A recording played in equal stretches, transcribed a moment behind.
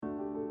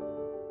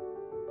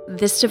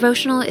This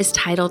devotional is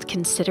titled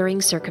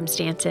Considering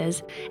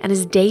Circumstances and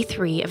is day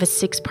 3 of a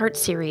 6-part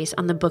series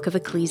on the book of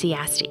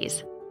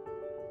Ecclesiastes.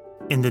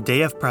 In the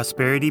day of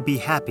prosperity be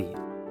happy,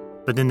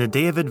 but in the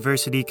day of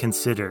adversity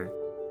consider.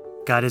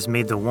 God has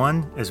made the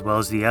one as well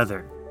as the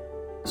other,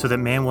 so that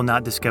man will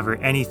not discover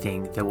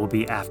anything that will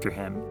be after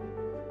him.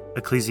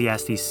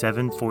 Ecclesiastes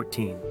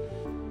 7:14.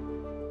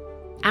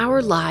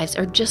 Our lives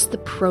are just the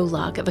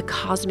prologue of a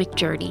cosmic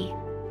journey,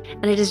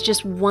 and it is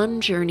just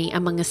one journey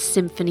among a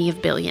symphony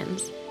of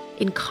billions,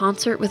 in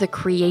concert with a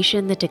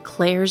creation that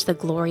declares the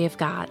glory of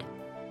God.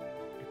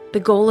 The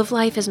goal of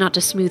life is not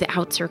to smooth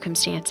out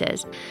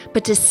circumstances,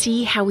 but to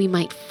see how we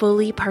might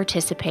fully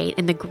participate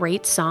in the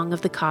great song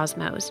of the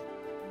cosmos,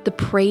 the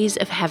praise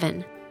of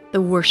heaven,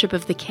 the worship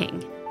of the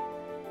King.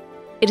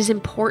 It is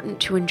important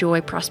to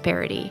enjoy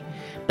prosperity,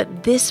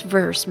 but this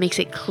verse makes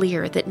it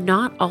clear that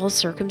not all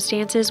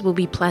circumstances will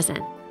be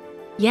pleasant,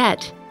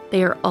 yet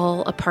they are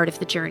all a part of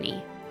the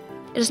journey.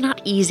 It is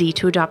not easy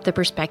to adopt the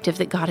perspective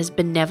that God is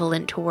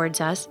benevolent towards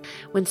us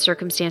when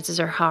circumstances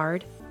are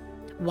hard.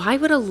 Why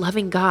would a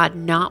loving God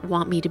not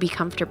want me to be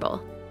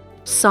comfortable?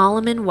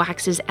 Solomon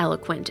waxes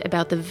eloquent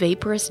about the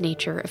vaporous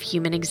nature of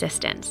human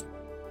existence.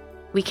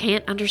 We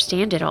can't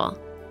understand it all,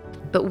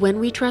 but when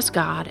we trust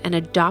God and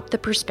adopt the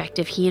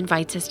perspective He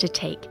invites us to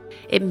take,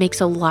 it makes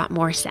a lot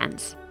more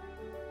sense.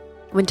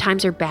 When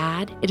times are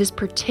bad, it is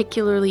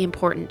particularly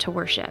important to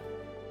worship,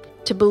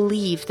 to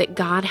believe that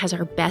God has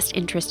our best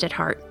interest at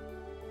heart.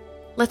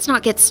 Let's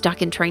not get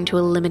stuck in trying to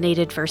eliminate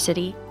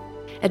adversity.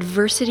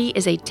 Adversity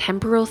is a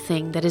temporal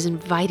thing that is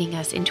inviting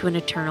us into an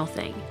eternal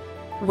thing.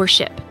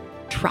 Worship,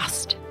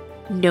 trust,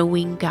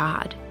 knowing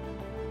God.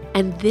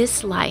 And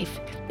this life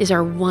is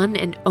our one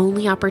and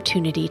only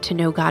opportunity to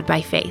know God by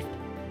faith.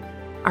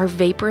 Our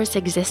vaporous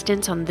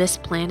existence on this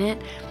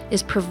planet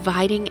is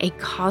providing a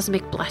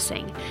cosmic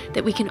blessing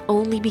that we can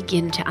only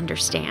begin to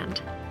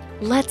understand.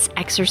 Let's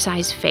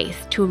exercise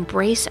faith to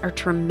embrace our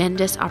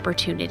tremendous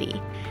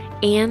opportunity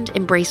and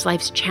embrace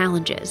life's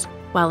challenges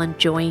while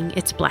enjoying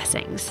its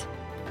blessings.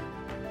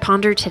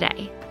 Ponder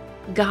today.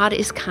 God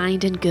is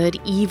kind and good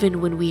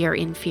even when we are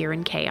in fear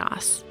and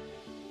chaos.